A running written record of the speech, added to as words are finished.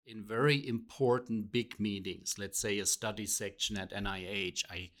in very important big meetings, let's say a study section at NIH,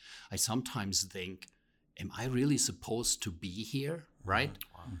 I sometimes think, am I really supposed to be here, right?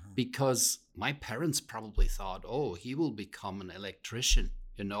 Mm-hmm. Because my parents probably thought, oh, he will become an electrician,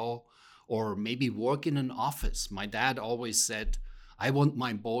 or maybe work in an office. My dad always said, I want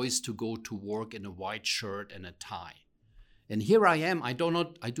my boys to go to work in a white shirt and a tie. And here I am. I do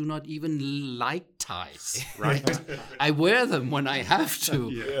not even like ties, right? I wear them when I have to.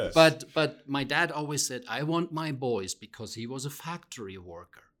 Yes. But my dad always said, I want my boys, because he was a factory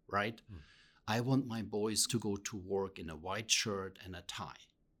worker, right? I want my boys to go to work in a white shirt and a tie,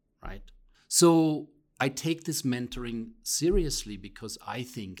 right? So I take this mentoring seriously because I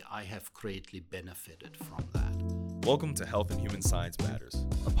think I have greatly benefited from that. Welcome to Health and Human Science Matters,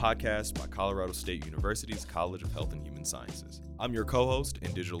 a podcast by Colorado State University's College of Health and Human Sciences. I'm your co-host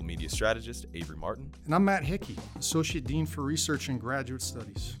and digital media strategist, Avery Martin. And I'm Matt Hickey, Associate Dean for Research and Graduate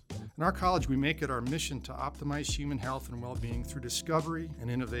Studies. In our college, we make it our mission to optimize human health and well-being through discovery and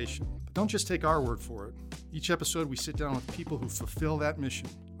innovation. But don't just take our word for it. Each episode, we sit down with people who fulfill that mission,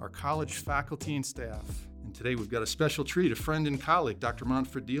 our college faculty and staff. And today, we've got a special treat, a friend and colleague, Dr.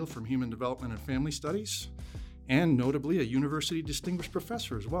 Monfred Deal from Human Development and Family Studies, and notably a university distinguished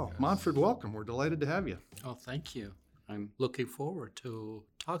professor as well. Yes. Monfred, welcome. We're delighted to have you. Oh, thank you. I'm looking forward to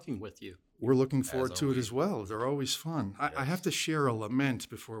talking with you. We're looking forward to it as well. They're always fun. Yes. I have to share a lament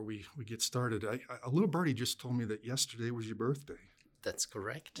before we get started. A little birdie just told me that yesterday was your birthday. That's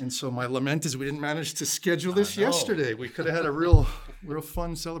correct. And so my lament is we didn't manage to schedule this yesterday. We could have had a real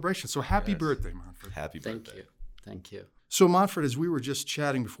fun celebration. So happy birthday, Monfred. Happy birthday. Thank you. So Monfred, as we were just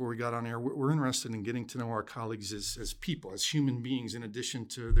chatting before we got on air, we're interested in getting to know our colleagues as people, as human beings, in addition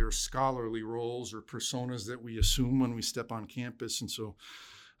to their scholarly roles or personas that we assume when we step on campus. And so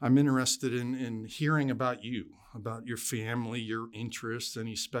I'm interested in hearing about you, about your family, your interests,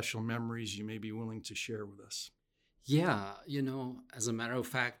 any special memories you may be willing to share with us. Yeah, as a matter of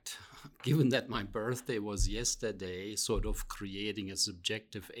fact, given that my birthday was yesterday, sort of creating a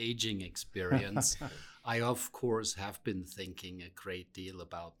subjective aging experience, I, of course, have been thinking a great deal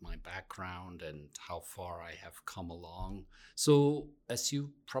about my background and how far I have come along. So, as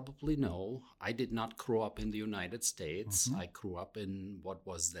you probably know, I did not grow up in the United States. Mm-hmm. I grew up in what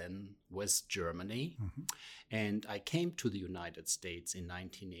was then West Germany. Mm-hmm. And I came to the United States in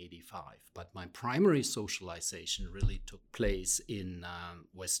 1985. But my primary socialization really took place in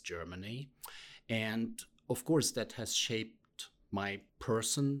West Germany. And, of course, that has shaped my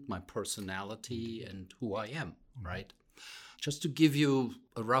personality, and who I am, right? Just to give you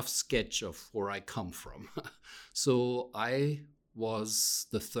a rough sketch of where I come from. So I was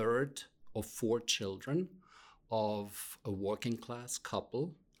the third of 4 children of a working class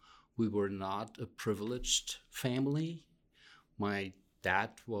couple. We were not a privileged family. My dad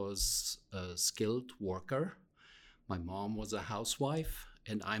was a skilled worker. My mom was a housewife,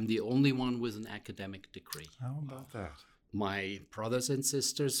 and I'm the only one with an academic degree. How about that? My brothers and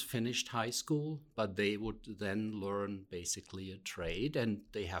sisters finished high school, but they would then learn basically a trade, and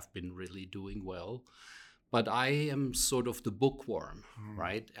they have been really doing well. But I am sort of the bookworm,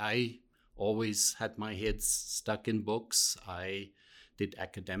 right? I always had my head stuck in books. I did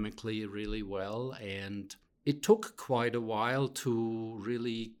academically really well, and it took quite a while to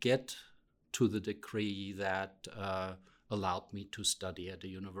really get to the degree that allowed me to study at a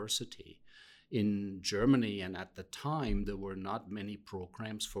university. In Germany, and at the time, there were not many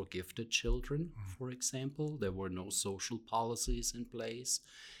programs for gifted children, for example. There were no social policies in place.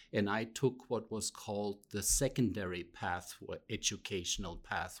 And I took what was called the secondary pathway, educational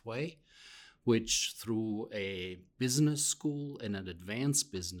pathway, which through a business school and an advanced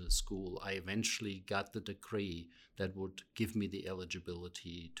business school, I eventually got the degree that would give me the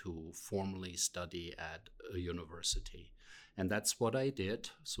eligibility to formally study at a university. And that's what I did.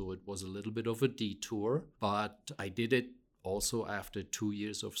 So it was a little bit of a detour, but I did it also after 2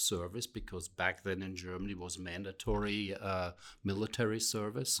 years of service, because back then in Germany was mandatory military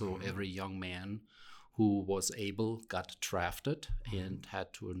service. So every young man who was able got drafted and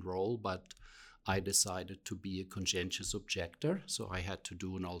had to enroll. But I decided to be a conscientious objector. So I had to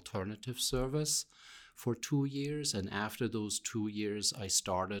do an alternative service for 2 years. And after those 2 years, I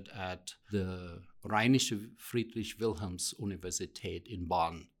started at the Rheinische Friedrich-Wilhelms-Universität in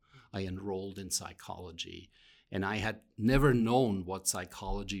Bonn. I enrolled in psychology. And I had never known what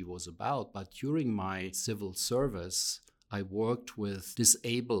psychology was about. But during my civil service, I worked with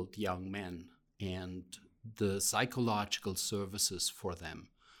disabled young men. And the psychological services for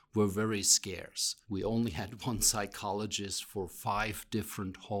them were very scarce. We only had one psychologist for 5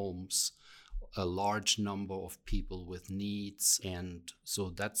 different homes a large number of people with needs. And so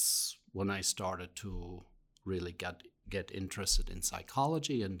that's when I started to really get interested in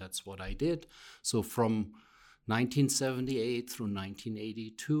psychology, and that's what I did. So from 1978 through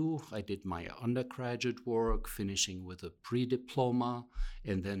 1982, I did my undergraduate work, finishing with a pre-diploma,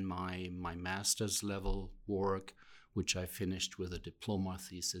 and then my master's level work, which I finished with a diploma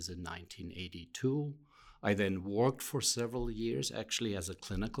thesis in 1982. I then worked for several years actually as a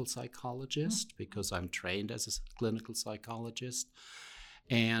clinical psychologist, because I'm trained as a clinical psychologist,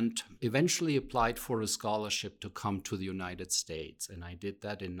 and eventually applied for a scholarship to come to the United States. And I did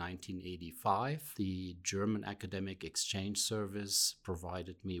that in 1985. The German Academic Exchange Service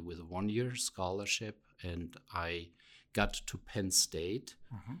provided me with a one-year scholarship, and I got to Penn State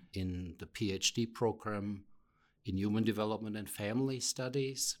in the PhD program in Human Development and Family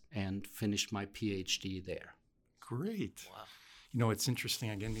Studies, and finished my PhD there. Great. Wow. You know, it's interesting,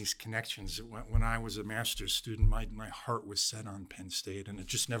 again, these connections. When I was a master's student, my heart was set on Penn State, and it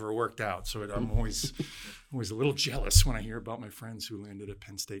just never worked out. So I'm always a little jealous when I hear about my friends who landed at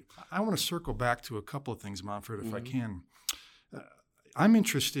Penn State. I want to circle back to a couple of things, Manfred, if I can. I'm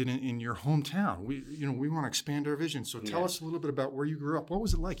interested in your hometown. We want to expand our vision. So tell us a little bit about where you grew up. What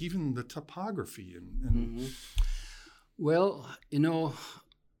was it like, even the topography? Well,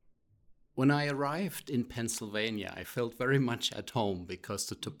 when I arrived in Pennsylvania, I felt very much at home, because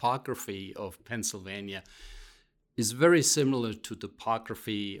the topography of Pennsylvania is very similar to the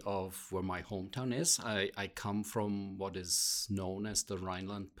topography of where my hometown is. I come from what is known as the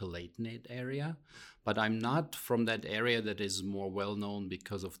Rhineland-Palatinate area, but I'm not from that area that is more well known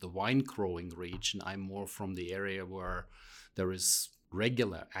because of the wine growing region. I'm more from the area where there is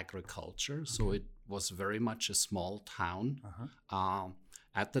regular agriculture. So it was very much a small town.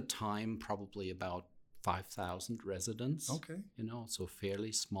 At the time, probably about 5,000 residents. Okay. So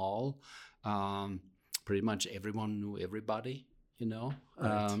fairly small. Pretty much everyone knew everybody,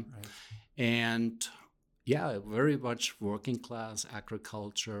 Right. And yeah, very much working class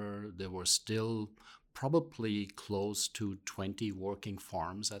agriculture. There were still probably close to 20 working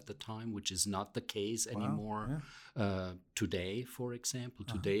farms at the time, which is not the case anymore. Today, for example.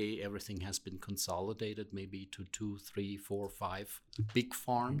 Today, everything has been consolidated maybe to 2, 3, 4, 5 big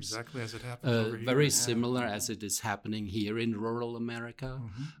farms. Exactly as it happens over here. Very similar as it is happening here in rural America.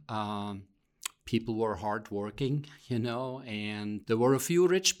 People were hardworking, and there were a few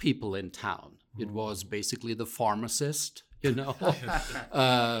rich people in town. It was basically the pharmacist,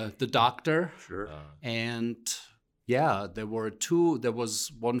 the doctor. Sure. And yeah, there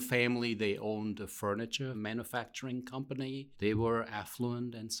was one family, they owned a furniture manufacturing company. They were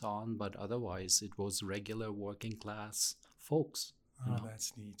affluent and so on, but otherwise it was regular working class folks. Oh,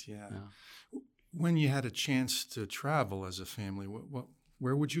 that's neat, yeah. When you had a chance to travel as a family,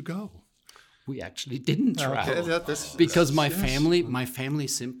 where would you go? We actually didn't travel because my family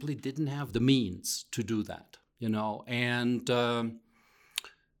simply didn't have the means to do that, and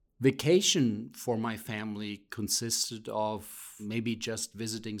vacation for my family consisted of maybe just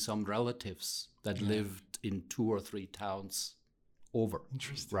visiting some relatives that lived in 2 or 3 towns over.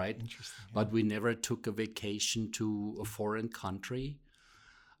 Interesting. Right? Interesting. Yeah. But we never took a vacation to a foreign country.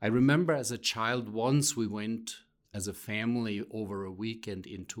 I remember as a child, once we went as a family over a weekend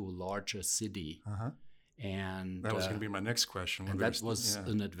into a larger city. And that was going to be my next question. And that was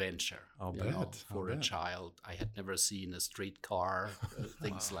an adventure. I'll bet. For a child. I had never seen a streetcar,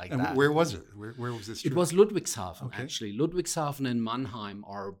 things like and that. Where was it? Where was this trip? It was Ludwigshafen, actually. Ludwigshafen and Mannheim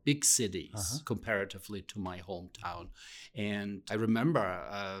are big cities comparatively to my hometown. And I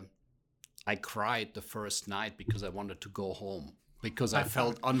remember I cried the first night because I wanted to go home, because I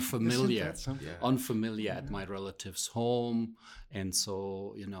felt unfamiliar at my relative's home. And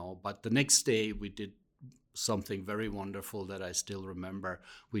so, but the next day we did something very wonderful that I still remember.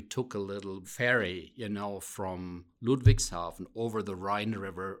 We took a little ferry, from Ludwigshafen over the Rhine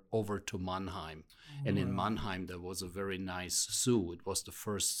River over to Mannheim. And in Mannheim, there was a very nice zoo. It was the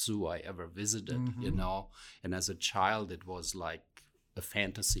first zoo I ever visited, and as a child, it was like a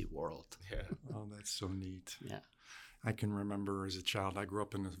fantasy world. Yeah. Oh, that's so neat. Yeah. I can remember as a child, I grew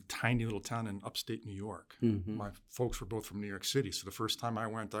up in a tiny little town in upstate New York. My folks were both from New York City. So the first time I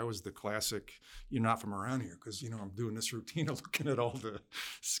went, I was the classic, you're not from around here, because, I'm doing this routine of looking at all the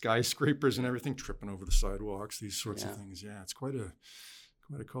skyscrapers and everything, tripping over the sidewalks, these sorts of things. Yeah, it's quite a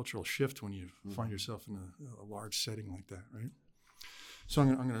cultural shift when you find yourself in a large setting like that, right? So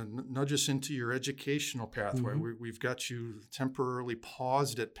I'm going to nudge us into your educational pathway. We've got you temporarily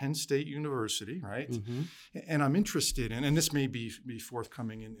paused at Penn State University, right? And I'm interested in, and this may be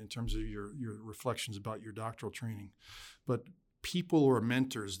forthcoming in terms of your reflections about your doctoral training, but people or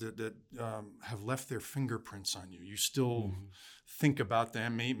mentors that have left their fingerprints on you? You still think about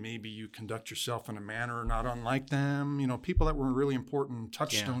them. Maybe you conduct yourself in a manner not unlike them. People that were really important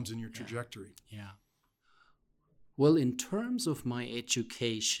touchstones in your trajectory. Yeah. Well, in terms of my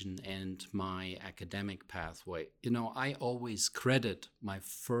education and my academic pathway, I always credit my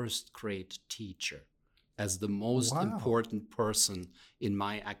first grade teacher as the most important person in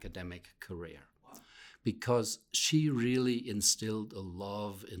my academic career, because she really instilled a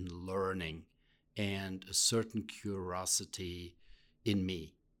love in learning and a certain curiosity in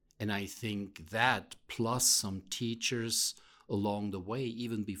me. And I think that, plus some teachers along the way,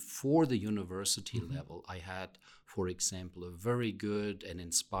 even before the university level, I had, for example, a very good and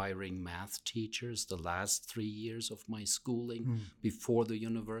inspiring math teachers the last 3 years of my schooling before the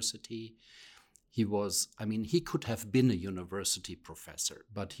university. He could have been a university professor,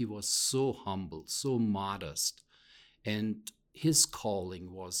 but he was so humble, so modest. And his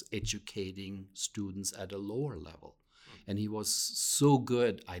calling was educating students at a lower level. And he was so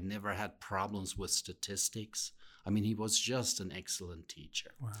good. I never had problems with statistics. He was just an excellent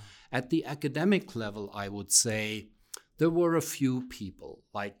teacher. Wow. At the academic level, I would say there were a few people,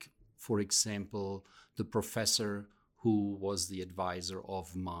 like, for example, the professor who was the advisor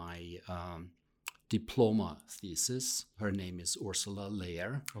of my diploma thesis. Her name is Ursula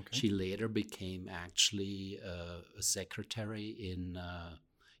Lehr. Okay. She later became actually a secretary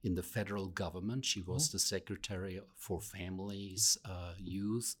in the federal government. She was the secretary for families,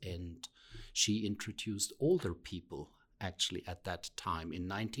 youth, and she introduced older people actually at that time in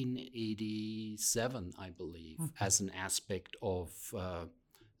 1987, I believe, as an aspect of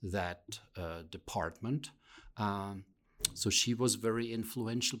that department. So she was very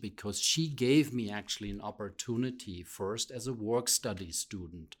influential because she gave me actually an opportunity first as a work study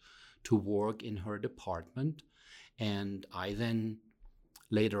student to work in her department. And I then,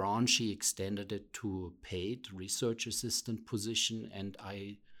 later on, she extended it to a paid research assistant position, and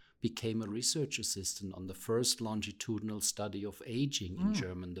I became a research assistant on the first longitudinal study of aging in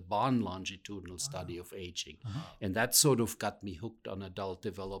German, the Bonn longitudinal study of aging. And that sort of got me hooked on adult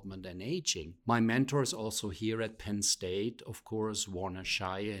development and aging. My mentors also here at Penn State, of course, Warner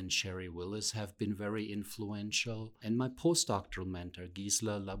Shire and Sherry Willis have been very influential. And my postdoctoral mentor,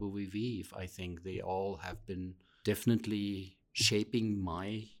 Gisela Labouvivive, I think they all have been definitely shaping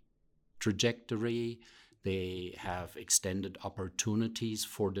my trajectory. They have extended opportunities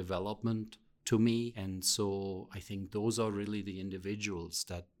for development to me. And so I think those are really the individuals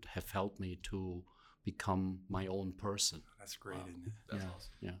that have helped me to become my own person. That's great, isn't it? That's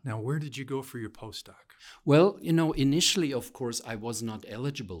awesome. Yeah. Now, where did you go for your postdoc? Well, initially, of course, I was not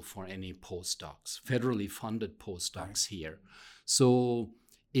eligible for any postdocs, federally funded postdocs here. So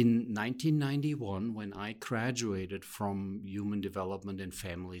in 1991, when I graduated from Human Development and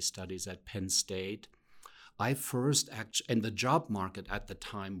Family Studies at Penn State, I first and the job market at the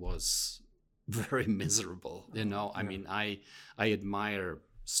time was very miserable. I admire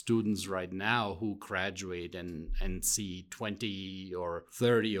students right now who graduate and see 20 or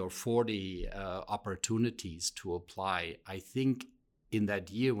 30 or 40 opportunities to apply. I think in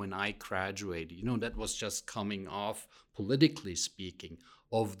that year when I graduated, that was just coming off, politically speaking,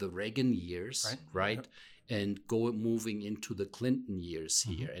 of the Reagan years, right? Yep. And moving into the Clinton years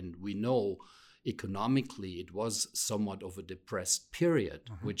here. And we know economically it was somewhat of a depressed period,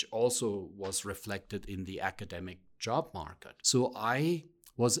 which also was reflected in the academic job market. So I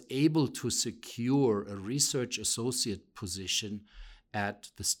was able to secure a research associate position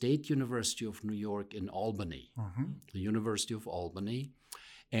at the State University of New York in Albany, the University of Albany.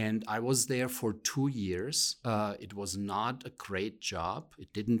 And I was there for 2 years. It was not a great job.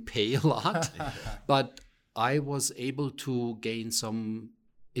 It didn't pay a lot, but I was able to gain some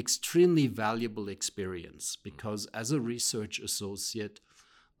extremely valuable experience because as a research associate,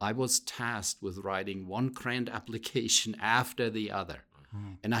 I was tasked with writing one grant application after the other.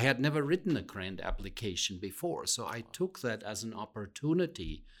 And I had never written a grant application before. So I took that as an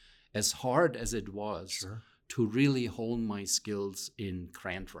opportunity, as hard as it was, to really hone my skills in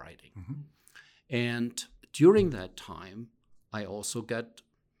grant writing. And during that time, I also got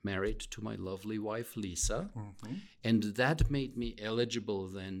married to my lovely wife, Lisa. And that made me eligible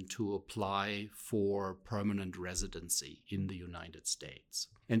then to apply for permanent residency in the United States.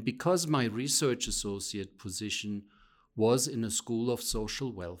 And because my research associate position was in a school of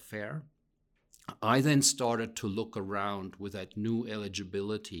social welfare, I then started to look around with that new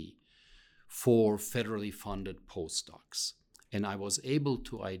eligibility for federally funded postdocs. And I was able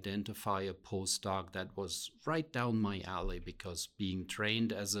to identify a postdoc that was right down my alley because being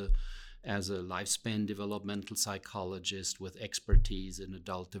trained as a as a lifespan developmental psychologist with expertise in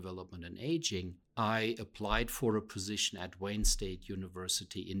adult development and aging, I applied for a position at Wayne State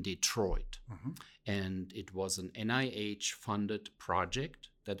University in Detroit. And it was an NIH-funded project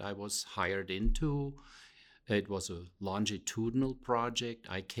that I was hired into. It was a longitudinal project.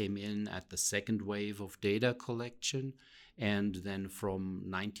 I came in at the second wave of data collection. And then from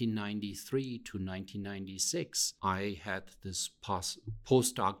 1993 to 1996, I had this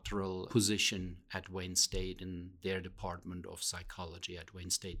postdoctoral position at Wayne State in their Department of Psychology at Wayne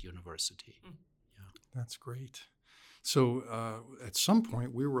State University. Yeah. That's great. So at some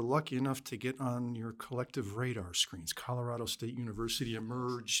point, we were lucky enough to get on your collective radar screens. Colorado State University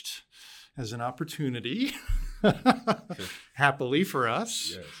emerged as an opportunity, happily for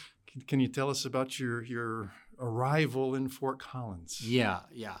us. Yes. Can you tell us about your arrival in Fort Collins? Yeah.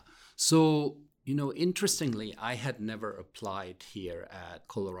 So, interestingly, I had never applied here at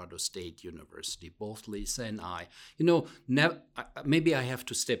Colorado State University, both Lisa and I. Maybe I have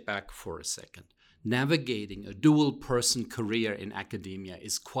to step back for a second. Navigating a dual-person career in academia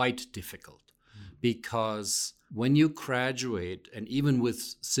is quite difficult because when you graduate, and even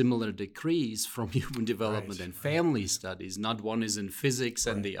with similar degrees from human development and family studies, not one is in physics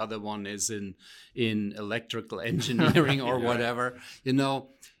and the other one is in electrical engineering or whatever,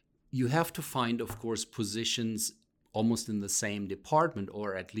 you have to find, of course, positions almost in the same department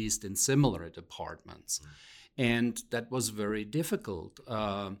or at least in similar departments. And that was very difficult.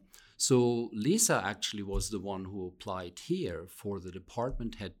 So Lisa actually was the one who applied here for the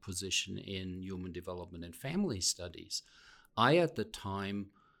department head position in human development and family studies. I, at the time,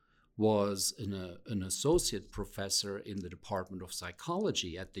 was an associate professor in the Department of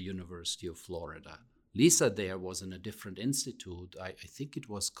Psychology at the University of Florida. Lisa there was in a different institute. I think it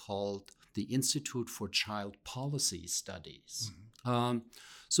was called the Institute for Child Policy Studies.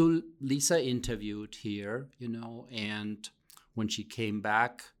 So Lisa interviewed here, and when she came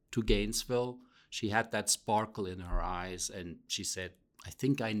back to Gainesville, she had that sparkle in her eyes, and she said, I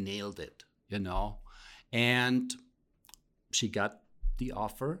think I nailed it, And she got the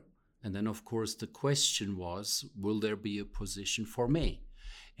offer. And then, of course, the question was, will there be a position for me?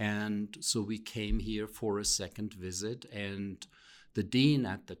 And so we came here for a second visit, and the dean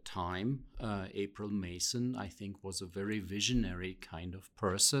at the time, April Mason, I think was a very visionary kind of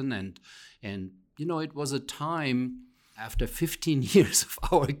person. And it was a time after 15 years of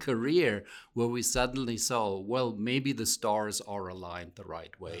our career where we suddenly saw, well, maybe the stars are aligned the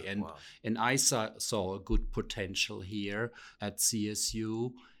right way. And I saw a good potential here at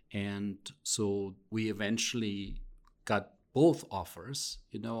CSU. And so we eventually got both offers.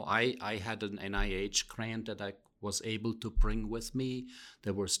 I had an NIH grant that I was able to bring with me.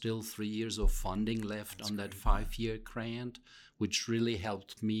 There were still 3 years of funding left on that 5-year grant, which really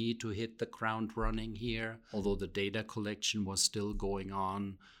helped me to hit the ground running here, although the data collection was still going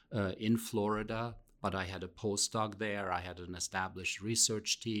on in Florida. But I had a postdoc there. I had an established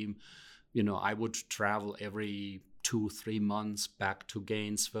research team. I would travel every 2-3 months back to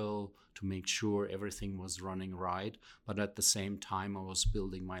Gainesville to make sure everything was running right. But at the same time, I was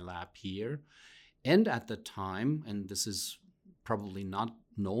building my lab here. And at the time, and this is probably not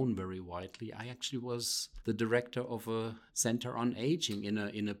known very widely, I actually was the director of a center on aging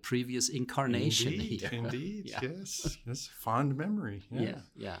in a previous incarnation here. Indeed, yes, fond memory.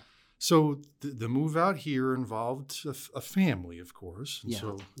 Yeah. So the move out here involved a family, of course. And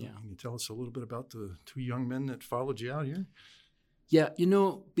so can you tell us a little bit about the 2 young men that followed you out here? Yeah,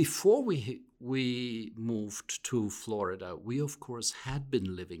 before we moved to Florida, we, of course, had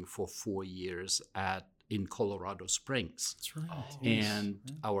been living for 4 years in Colorado Springs. That's right. And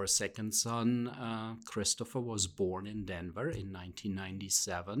our second son, Christopher, was born in Denver in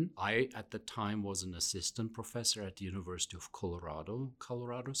 1997. I, at the time, was an assistant professor at the University of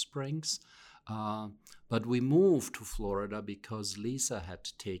Colorado Springs. But we moved to Florida because Lisa had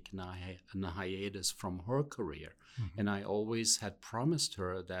taken a hiatus from her career. And I always had promised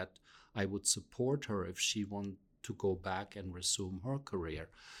her that I would support her if she wanted to go back and resume her career.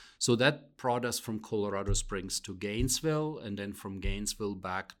 So that brought us from Colorado Springs to Gainesville, and then from Gainesville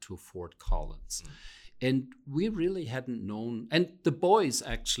back to Fort Collins. And we really hadn't known, and the boys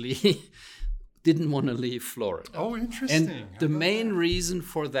actually didn't want to leave Florida. Oh, interesting. And the main reason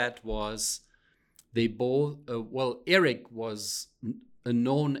for that was they both, Eric was a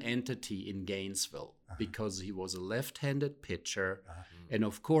known entity in Gainesville because he was a left-handed pitcher. And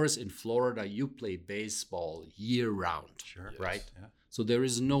of course, in Florida, you play baseball year-round, right? Yeah. So there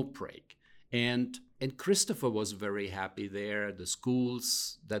is no break. And Christopher was very happy there. The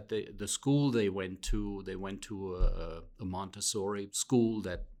schools that the school they went to a Montessori school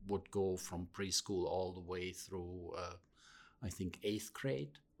that would go from preschool all the way through, I think, 8th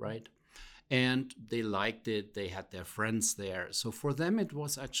grade, right? And they liked it. They had their friends there. So for them, it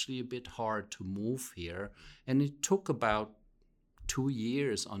was actually a bit hard to move here. And it took about 2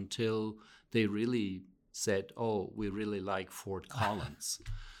 years until they really said, oh, we really like Fort Collins.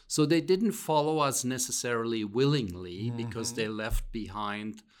 So they didn't follow us necessarily willingly because they left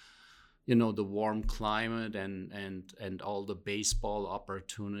behind, the warm climate and all the baseball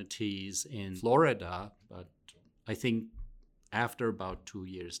opportunities in Florida. But I think after about 2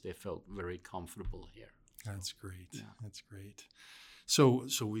 years, they felt very comfortable here. That's great. Yeah. That's great. So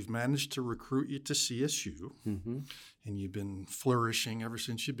we've managed to recruit you to CSU, and you've been flourishing ever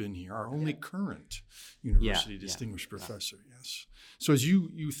since you've been here. Our only current university distinguished professor, yes. So as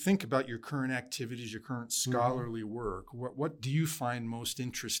you think about your current activities, your current scholarly work, what do you find most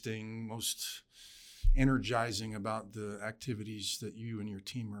interesting, most energizing about the activities that you and your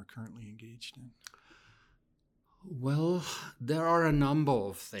team are currently engaged in? Well, there are a number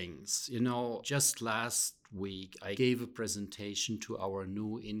of things. Just last week, I gave a presentation to our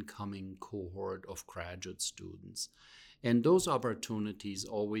new incoming cohort of graduate students. And those opportunities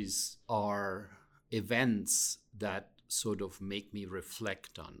always are events that sort of make me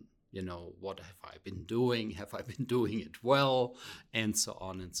reflect on, what have I been doing? Have I been doing it well? And so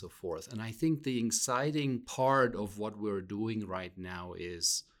on and so forth. And I think the exciting part of what we're doing right now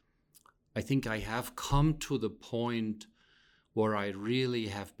is I think I have come to the point where I really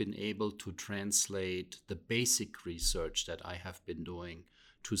have been able to translate the basic research that I have been doing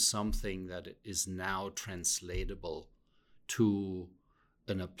to something that is now translatable to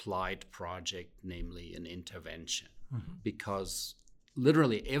an applied project, namely an intervention. Because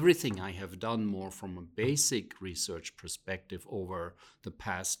literally everything I have done more from a basic research perspective over the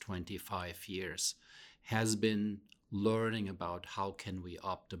past 25 years has been learning about how can we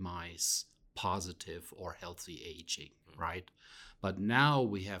optimize positive or healthy aging, right? But now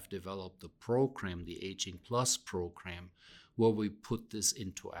we have developed a program, the Aging Plus program, where we put this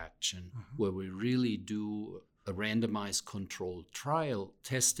into action, where we really do a randomized controlled trial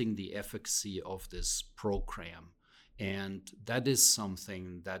testing the efficacy of this program. And that is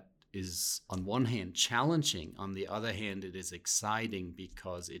something that is on one hand challenging, on the other hand it is exciting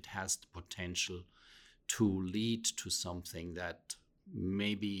because it has the potential to lead to something that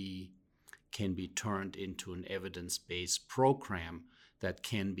maybe can be turned into an evidence-based program that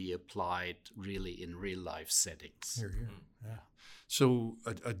can be applied really in real-life settings. Here. Yeah. So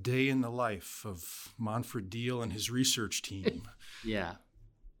a day in the life of Monford Deal and his research team. Yeah.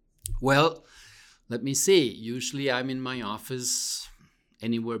 Well, let me see. Usually I'm in my office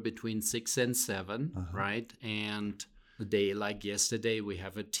anywhere between 6 and 7, right? And a day like yesterday, we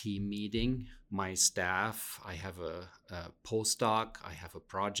have a team meeting. My staff, I have a postdoc, I have a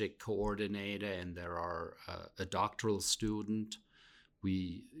project coordinator, and there are a doctoral student.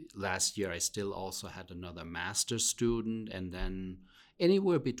 Last year, I still also had another master's student, and then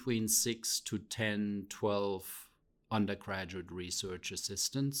anywhere between 6 to 10, 12 undergraduate research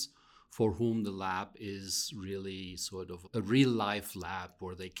assistants for whom the lab is really sort of a real-life lab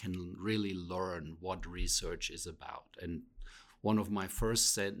where they can really learn what research is about. And one of my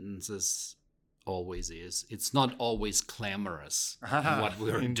first sentences always is, it's not always glamorous what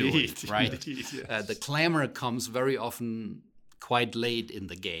we're doing, right? Indeed, yes. The glamour comes very often quite late in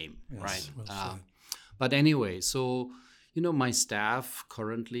the game, right? Well but anyway, so, my staff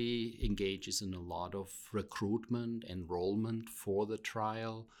currently engages in a lot of recruitment, enrollment for the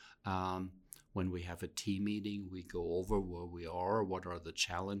trial. When we have a team meeting, we go over where we are, what are the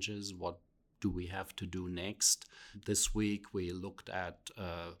challenges, what do we have to do next. This week, we looked at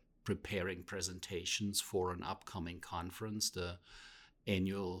preparing presentations for an upcoming conference, the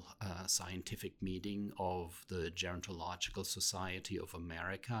annual scientific meeting of the Gerontological Society of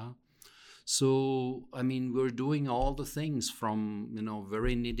America. So, we're doing all the things from,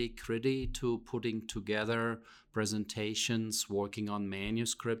 very nitty-gritty to putting together presentations, working on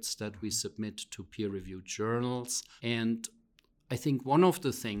manuscripts that we submit to peer-reviewed journals. And I think one of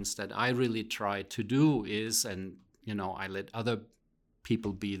the things that I really try to do is, and, I let other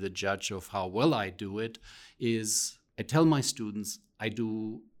people be the judge of how well I do it, is I tell my students, I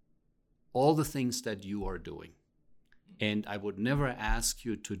do all the things that you are doing. And I would never ask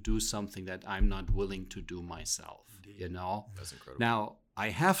you to do something that I'm not willing to do myself, Indeed. That's incredible. Now, I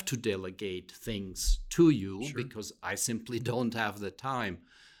have to delegate things to you because I simply don't have the time.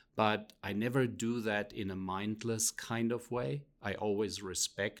 But I never do that in a mindless kind of way. I always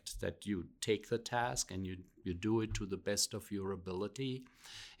respect that you take the task and you do it to the best of your ability.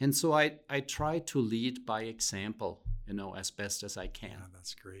 And so I try to lead by example, as best as I can. Yeah,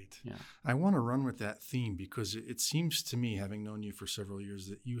 that's great. Yeah. I want to run with that theme because it seems to me, having known you for several years,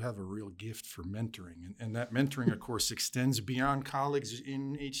 that you have a real gift for mentoring. And that mentoring, of course, extends beyond colleagues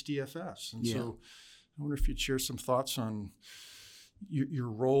in HDFS. And so I wonder if you'd share some thoughts on your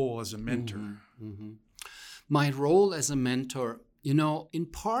role as a mentor. Mm-hmm. Mm-hmm. My role as a mentor, in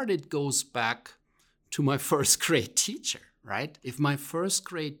part it goes back to my first grade teacher, right? If my first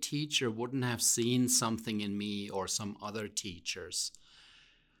grade teacher wouldn't have seen something in me or some other teachers,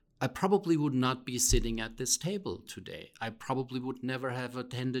 I probably would not be sitting at this table today. I probably would never have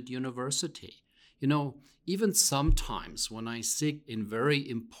attended university. Even sometimes when I sit in very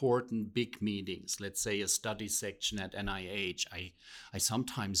important big meetings, let's say a study section at NIH, I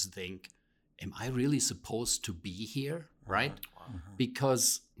sometimes think, am I really supposed to be here, right? Mm-hmm.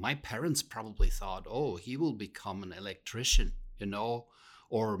 Because my parents probably thought, oh, he will become an electrician,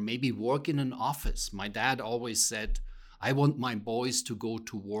 or maybe work in an office. My dad always said, I want my boys to go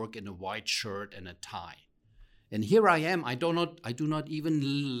to work in a white shirt and a tie. And here I am. I do not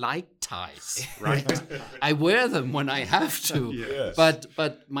even like ties, right? I wear them when I have to. Yes.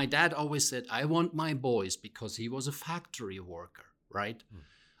 But my dad always said, I want my boys, because he was a factory worker, right? Mm.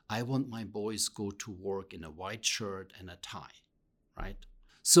 I want my boys go to work in a white shirt and a tie, right?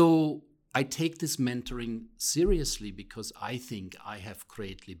 So I take this mentoring seriously because I think I have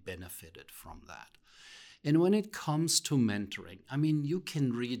greatly benefited from that. And when it comes to mentoring, you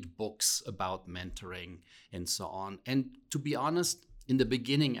can read books about mentoring and so on. And to be honest, in the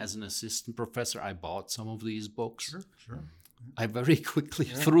beginning as an assistant professor, I bought some of these books. Sure. I very quickly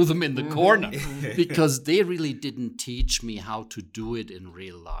threw them in the corner because they really didn't teach me how to do it in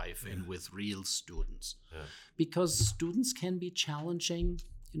real life and with real students. Yeah. Because students can be challenging,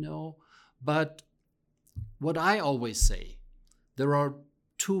 but what I always say, there are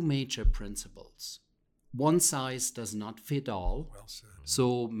two major principles. One size does not fit all. Well said.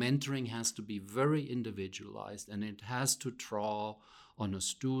 So mentoring has to be very individualized, and it has to draw on a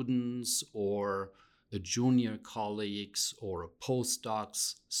student's or a junior colleagues or a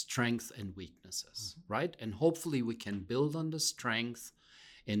postdoc's strengths and weaknesses, right? And hopefully we can build on the strength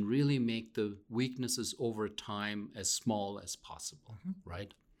and really make the weaknesses over time as small as possible,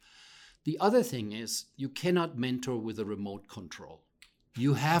 right? The other thing is you cannot mentor with a remote control.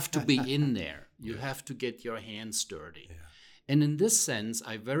 You have to be in there. You have to get your hands dirty. Yeah. And in this sense,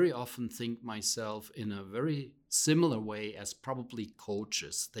 I very often think myself in a very similar way as probably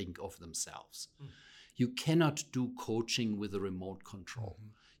coaches think of themselves. You cannot do coaching with a remote control.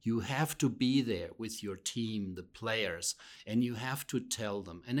 You have to be there with your team, the players, and you have to tell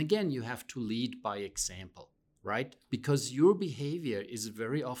them. And again, you have to lead by example, right? Because your behavior is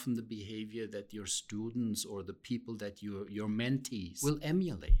very often the behavior that your students or the people that your mentees will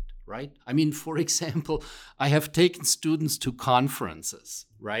emulate, right? For example, I have taken students to conferences,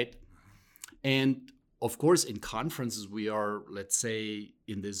 right? And of course, in conferences, we are, let's say,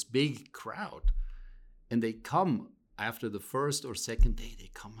 in this big crowd. And they come after the first or second day, they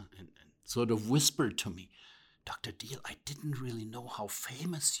come and sort of whisper to me, Dr. Diehl, I didn't really know how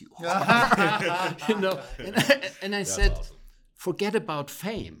famous you are. And I said, awesome. Forget about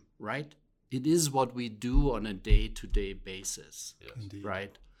fame, right? It is what we do on a day-to-day basis, yes.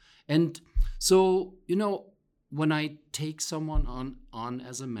 Right? And so, when I take someone on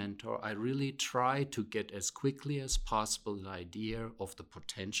as a mentor, I really try to get as quickly as possible an idea of the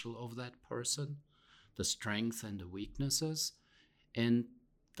potential of that person, the strengths and the weaknesses, and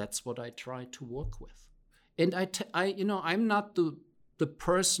that's what I try to work with. And I'm not the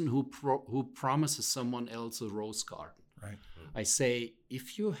person who promises someone else a rose garden. Right. I say,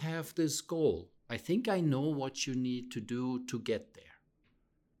 if you have this goal, I think I know what you need to do to get there,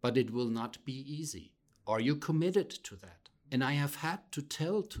 but it will not be easy. Are you committed to that? And I have had to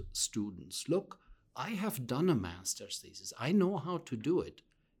tell to students, look, I have done a master's thesis. I know how to do it.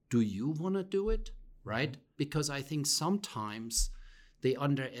 Do you want to do it? Right? Because I think sometimes they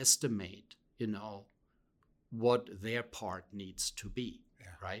underestimate, what their part needs to be,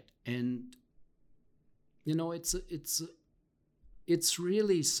 right? And, it's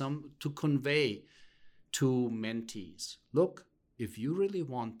really to convey to mentees, look, if you really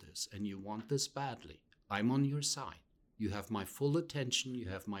want this and you want this badly, I'm on your side. You have my full attention, you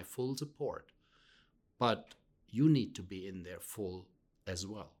have my full support, but you need to be in there full as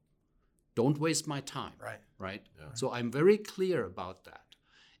well. Don't waste my time, right? Yeah. So I'm very clear about that.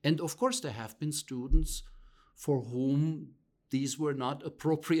 And of course, there have been students for whom these were not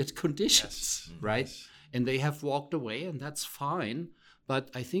appropriate conditions, right? Yes. And they have walked away, and that's fine. But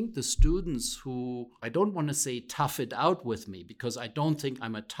I think the students who, I don't want to say tough it out with me, because I don't think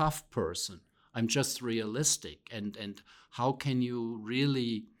I'm a tough person. I'm just realistic. And how can you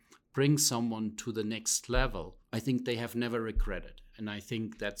really bring someone to the next level? I think they have never regretted. And I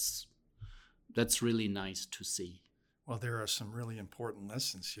think that's really nice to see. Well, there are some really important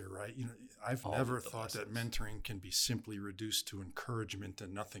lessons here, right? I've never thought that mentoring can be simply reduced to encouragement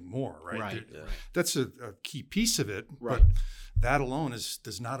and nothing more, right? Right. That's a key piece of it, Right. but that alone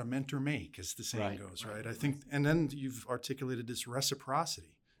does not a mentor make, as the saying goes, right? I think, and then you've articulated this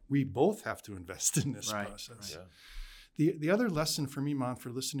reciprocity. We both have to invest in this process. Yeah. The other lesson for me,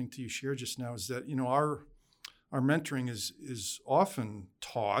 Manfred, listening to you share just now is that, our mentoring is often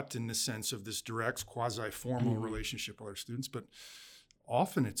taught in the sense of this direct, quasi-formal relationship with our students, but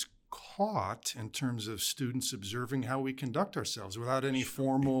often it's caught in terms of students observing how we conduct ourselves without any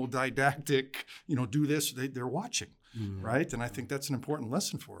formal didactic, do this, they're watching, right? And I think that's an important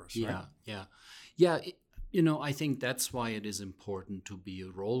lesson for us, right? Yeah. I think that's why it is important to be a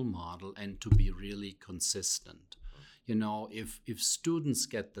role model and to be really consistent. If students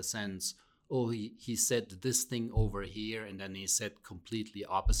get the sense, oh, he said this thing over here, and then he said completely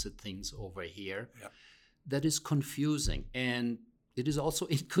opposite things over here. Yeah. That is confusing, and it is also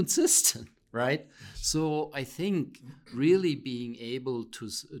inconsistent, right? Yes. So I think really being able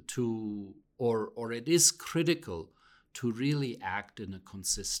to or it is critical to really act in a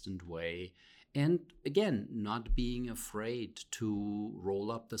consistent way. And again, not being afraid to roll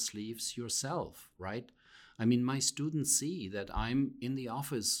up the sleeves yourself, right? I mean, my students see that I'm in the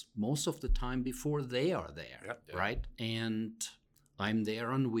office most of the time before they are there, right? And I'm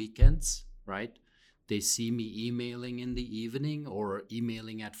there on weekends, right? They see me emailing in the evening or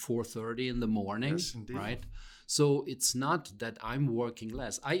emailing at 4:30 in the morning, right? So it's not that I'm working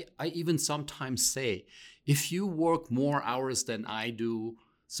less. I even sometimes say, if you work more hours than I do,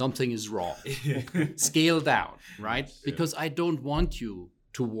 something is wrong. Scale down, right? Because I don't want you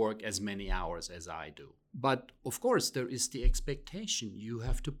to work as many hours as I do. But of course, there is the expectation. You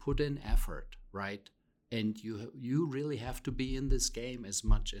have to put in effort, right? And you really have to be in this game as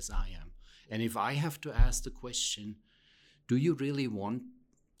much as I am. And if I have to ask the question, do you really want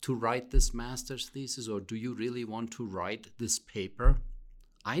to write this master's thesis, or do you really want to write this paper?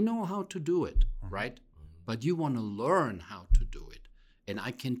 I know how to do it, right? But you want to learn how to do it. And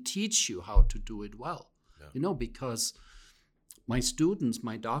I can teach you how to do it well, because my students,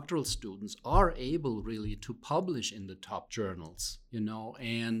 my doctoral students, are able really to publish in the top journals,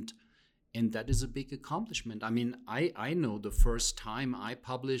 and that is a big accomplishment. I mean, I know the first time I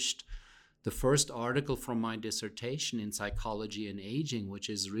published the first article from my dissertation in Psychology and Aging, which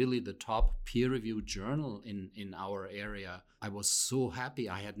is really the top peer-reviewed journal in our area, I was so happy.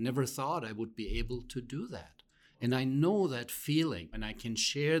 I had never thought I would be able to do that. And I know that feeling, and I can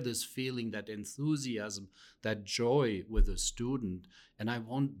share this feeling, that enthusiasm, that joy with a student, and I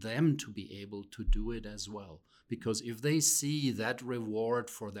want them to be able to do it as well. Because if they see that reward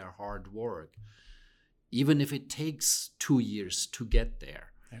for their hard work, even if it takes 2 years to get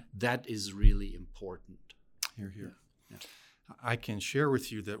there, that is really important. Hear. Yeah. I can share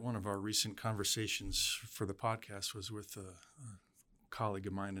with you that one of our recent conversations for the podcast was with a colleague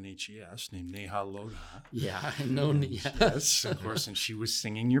of mine in HES named Neha Lodha. Yeah, I know Neha. Yes, of course, and she was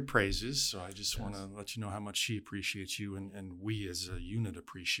singing your praises, so I just want to let you know how much she appreciates you, and we as a unit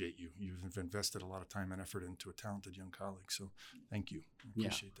appreciate you. You've invested a lot of time and effort into a talented young colleague, so thank you. I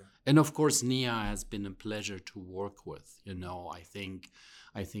appreciate that. And of course, Neha has been a pleasure to work with.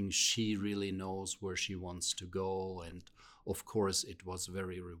 I think she really knows where she wants to go, and of course, it was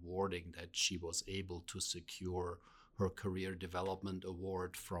very rewarding that she was able to secure her Career Development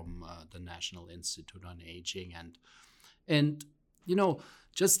Award from the National Institute on Aging. And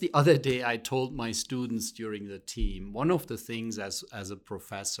just the other day, I told my students during the team, one of the things as a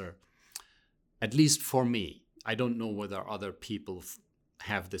professor, at least for me, I don't know whether other people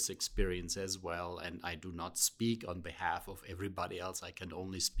have this experience as well, and I do not speak on behalf of everybody else, I can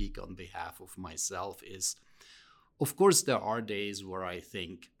only speak on behalf of myself, is, of course, there are days where I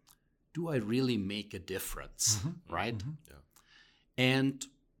think, do I really make a difference, right? Mm-hmm. Yeah. And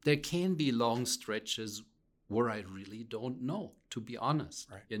there can be long stretches where I really don't know, to be honest,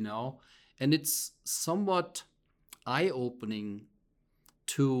 And it's somewhat eye-opening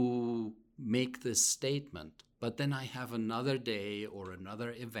to make this statement. But then I have another day or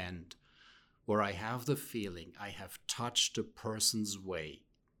another event where I have the feeling I have touched a person's way,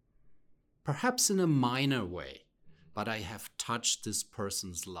 perhaps in a minor way, but I have touched this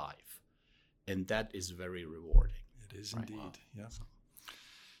person's life. And that is very rewarding. It is indeed. Wow. Yeah.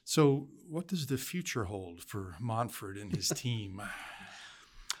 So what does the future hold for Montford and his team?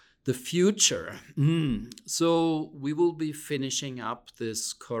 The future. So we will be finishing up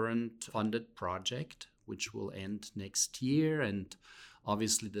this current funded project, which will end next year. And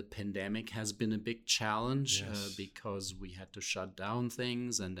obviously the pandemic has been a big challenge. Yes. Because we had to shut down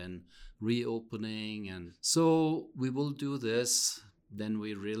things and then reopening. And so we will do this. Then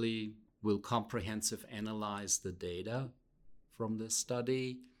we really will comprehensive analyze the data from this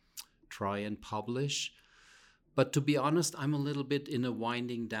study, try and publish. But to be honest, I'm a little bit in a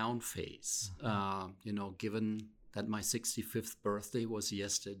winding down phase. Given that my 65th birthday was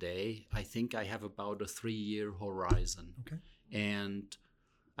yesterday, I think I have about a 3-year horizon. Okay. And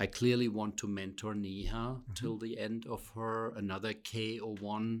I clearly want to mentor Neha till the end of her. Another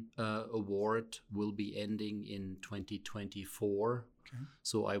K01 award will be ending in 2024. Okay.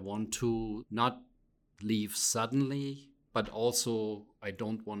 So I want to not leave suddenly, but also I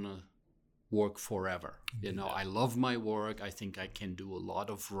don't want to work forever. I love my work. I think I can do a lot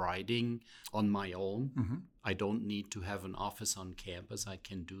of writing on my own. I don't need to have an office on campus. I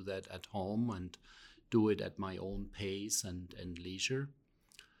can do that at home and do it at my own pace and leisure.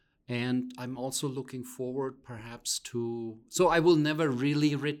 And I'm also looking forward perhaps so I will never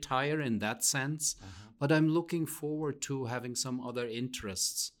really retire in that sense, but I'm looking forward to having some other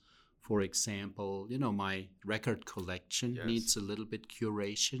interests. For example, my record collection needs a little bit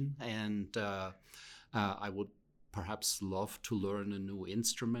curation, and I would perhaps love to learn a new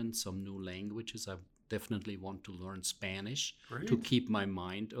instrument, some new languages. I definitely want to learn Spanish to keep my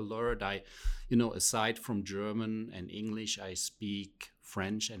mind alert. Aside from German and English, I speak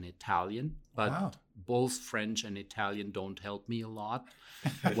French and Italian, but both French and Italian don't help me a lot.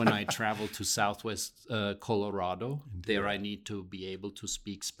 When I travel to Southwest Colorado, there I need to be able to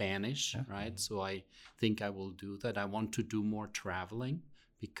speak Spanish, right? So I think I will do that. I want to do more traveling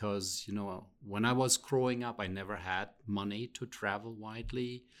because, when I was growing up, I never had money to travel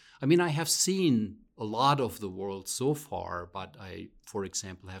widely. I mean, I have seen a lot of the world so far, but I, for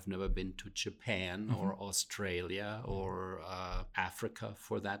example, have never been to Japan or Australia or Africa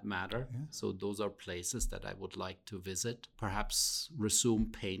for that matter. Yeah. So those are places that I would like to visit. Perhaps resume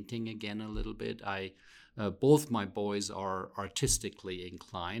painting again a little bit. Both my boys are artistically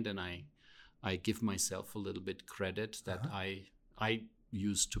inclined, and I give myself a little bit credit that I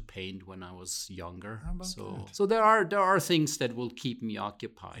used to paint when I was younger. So there are things that will keep me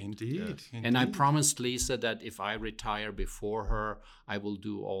occupied. Indeed. And I promised Lisa that if I retire before her, I will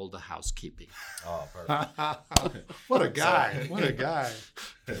do all the housekeeping. Oh, perfect. What a guy. What a guy.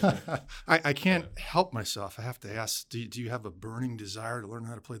 I can't help myself. I have to ask, do you have a burning desire to learn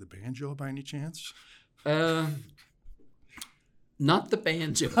how to play the banjo by any chance? Not the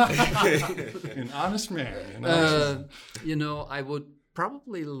banjo. An honest man. I would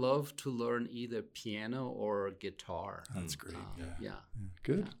probably love to learn either piano or guitar. That's great. Yeah.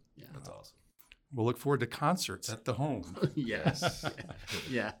 Good. Yeah. That's awesome. We'll look forward to concerts at the home. Yes.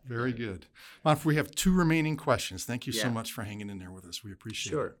 Yeah. Very good. Monf, we have 2 remaining questions. Thank you so much for hanging in there with us. We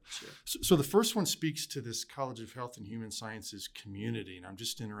appreciate it. Sure. So the first one speaks to this College of Health and Human Sciences community, and I'm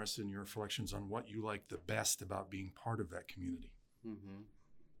just interested in your reflections on what you like the best about being part of that community. Mm-hmm.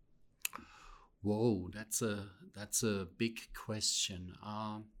 Whoa, that's a big question.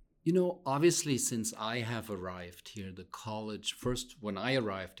 Obviously, since I have arrived here, the college, first when I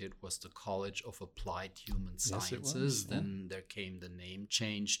arrived, it was the College of Applied Human Sciences. Yes, it was. Then there came the name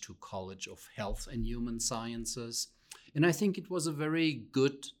change to College of Health and Human Sciences. And I think it was a very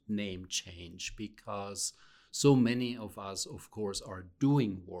good name change because so many of us, of course, are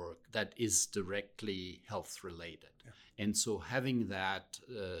doing work that is directly health related. Yeah. And so having that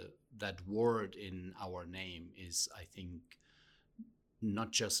word in our name is, I think,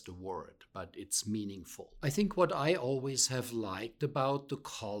 not just a word, but it's meaningful. I think what I always have liked about the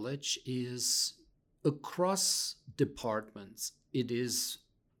college is across departments, it is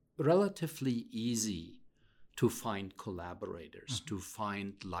relatively easy to find collaborators, to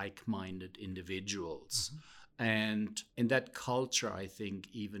find like-minded individuals. And that culture, I think,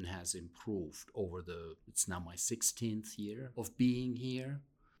 even has improved over it's now my 16th year of being here.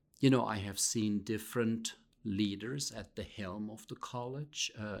 I have seen different leaders at the helm of the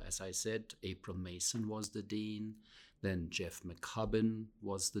college. As I said, April Mason was the dean. Then Jeff McCubbin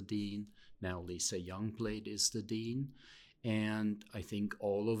was the dean. Now Lisa Youngblade is the dean. And I think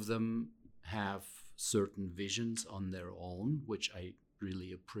all of them have certain visions on their own, which I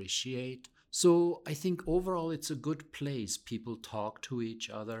really appreciate. So I think overall it's a good place. People talk to each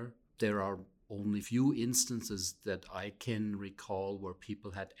other. There are only few instances that I can recall where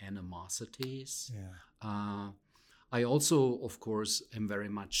people had animosities. Yeah. I also, of course, am very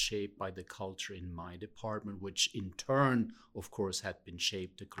much shaped by the culture in my department, which in turn, of course, had been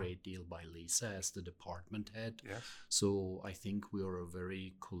shaped a great deal by Lisa as the department head. Yes. So I think we are a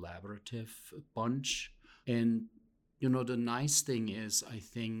very collaborative bunch. And, you know, the nice thing is, I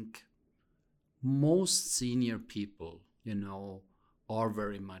think most senior people, you know, are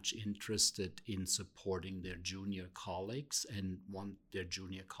very much interested in supporting their junior colleagues and want their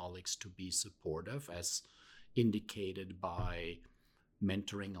junior colleagues to be supportive, as indicated by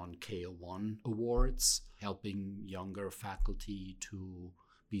mentoring on KO1 awards, helping younger faculty to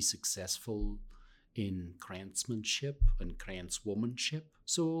be successful in grantsmanship and grantswomanship.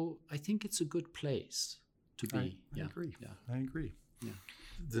 So I think it's a good place to be. I agree. Yeah. I agree. Yeah.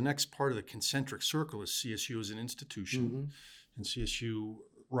 The next part of the concentric circle is CSU as an institution. And CSU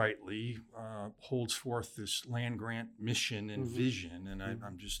rightly holds forth this land grant mission and vision. And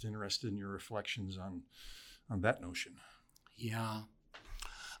I'm just interested in your reflections on that notion. Yeah.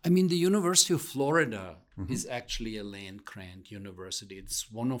 I mean, the University of Florida is actually a land grant university.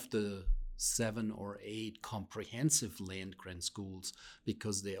 It's one of the 7 or 8 comprehensive land grant schools,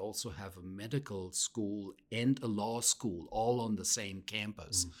 because they also have a medical school and a law school all on the same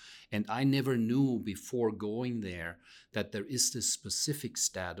campus. And I never knew before going there that there is this specific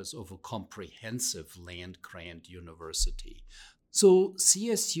status of a comprehensive land grant university. So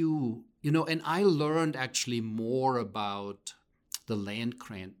CSU, you know, and I learned actually more about the land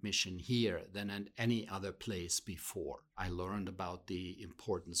grant mission here than at any other place before. I learned about the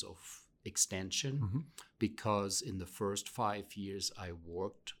importance of extension because in the first 5 years I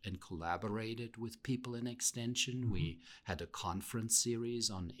worked and collaborated with people in extension. We had a conference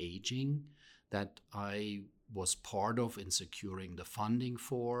series on aging that I was part of in securing the funding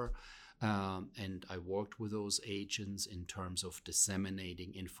for. And I worked with those agents in terms of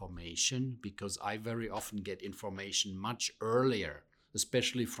disseminating information, because I very often get information much earlier,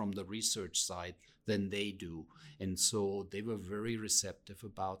 especially from the research side, than they do. And so they were very receptive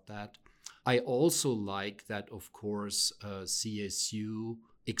about that. I also like that, of course, CSU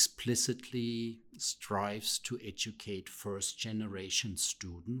explicitly strives to educate first-generation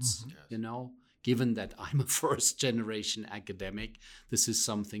students, you know. Given that I'm a first-generation academic, this is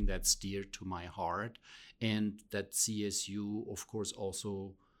something that's dear to my heart, and that CSU, of course,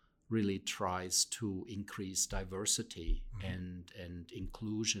 also really tries to increase diversity and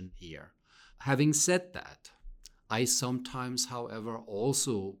inclusion here. Having said that, I sometimes, however,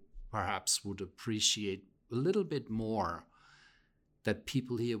 also perhaps would appreciate a little bit more that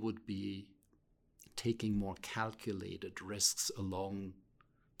people here would be taking more calculated risks along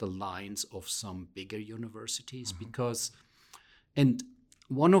the lines of some bigger universities, because, and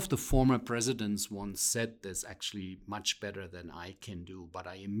one of the former presidents once said this actually much better than I can do, but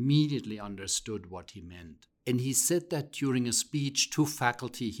I immediately understood what he meant. And he said that during a speech to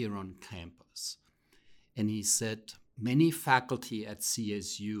faculty here on campus. And he said, many faculty at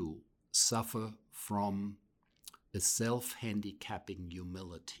CSU suffer from a self-handicapping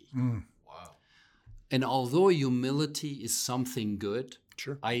humility. Wow. And although humility is something good,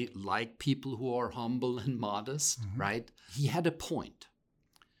 Sure. I like people who are humble and modest, right? He had a point.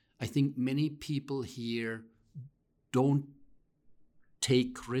 I think many people here don't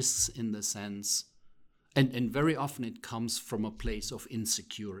take risks in the sense, and very often it comes from a place of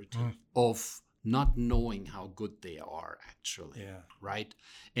insecurity, of not knowing how good they are actually, right?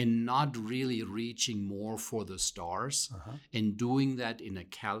 And not really reaching more for the stars and doing that in a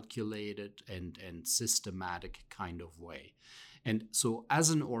calculated and systematic kind of way. And so as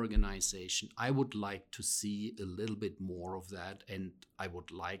an organization, I would like to see a little bit more of that. And I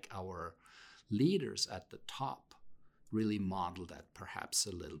would like our leaders at the top really model that perhaps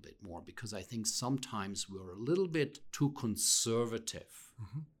a little bit more, because I think sometimes we're a little bit too conservative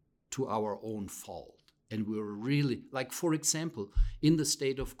to our own fault. And we're really, like, for example, in the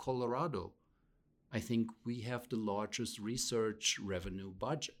state of Colorado, I think we have the largest research revenue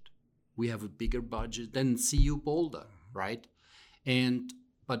budget. We have a bigger budget than CU Boulder, right?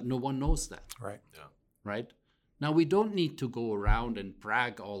 But no one knows that. Right. Yeah. Right? Now, we don't need to go around and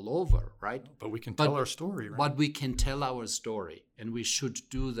brag all over, right? But we can tell our story, right? But we can tell our story, and we should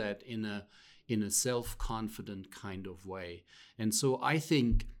do that in a self-confident kind of way. And so I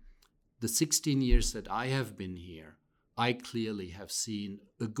think the 16 years that I have been here, I clearly have seen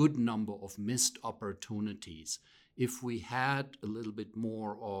a good number of missed opportunities. If we had a little bit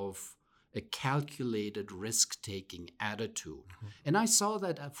more of a calculated risk-taking attitude. And I saw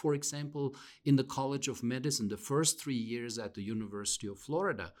that, for example, in the College of Medicine, the first 3 years at the University of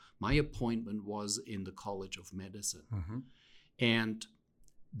Florida, my appointment was in the College of Medicine. And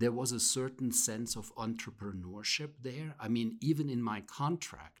there was a certain sense of entrepreneurship there. I mean, even in my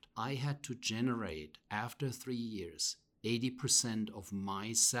contract, I had to generate, after 3 years, 80% of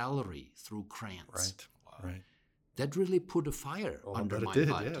my salary through grants. Right, right. That really put a fire under my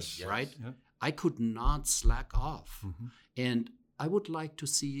body, yes. right? Yeah. I could not slack off. And I would like to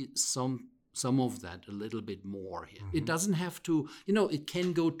see some of that a little bit more here. It doesn't have to, it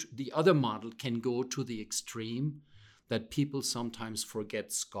can go to, the other model can go to the extreme that people sometimes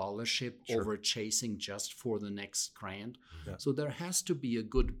forget scholarship over chasing just for the next grant. Yeah. So there has to be a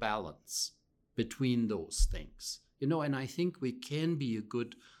good balance between those things. And I think we can be a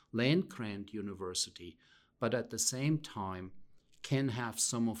good land-grant university, but at the same time can have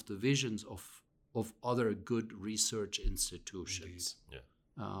some of the visions of other good research institutions.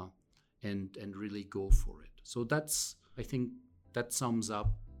 And really go for it. So I think that sums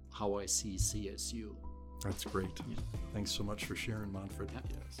up how I see CSU. That's great. Yeah. Thanks so much for sharing, Manfred. Yeah.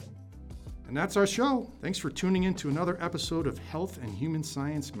 Yes. And that's our show. Thanks for tuning in to another episode of Health and Human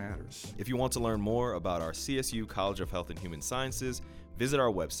Science Matters. If you want to learn more about our CSU College of Health and Human Sciences, visit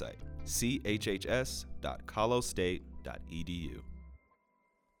our website, chhs.colostate.edu.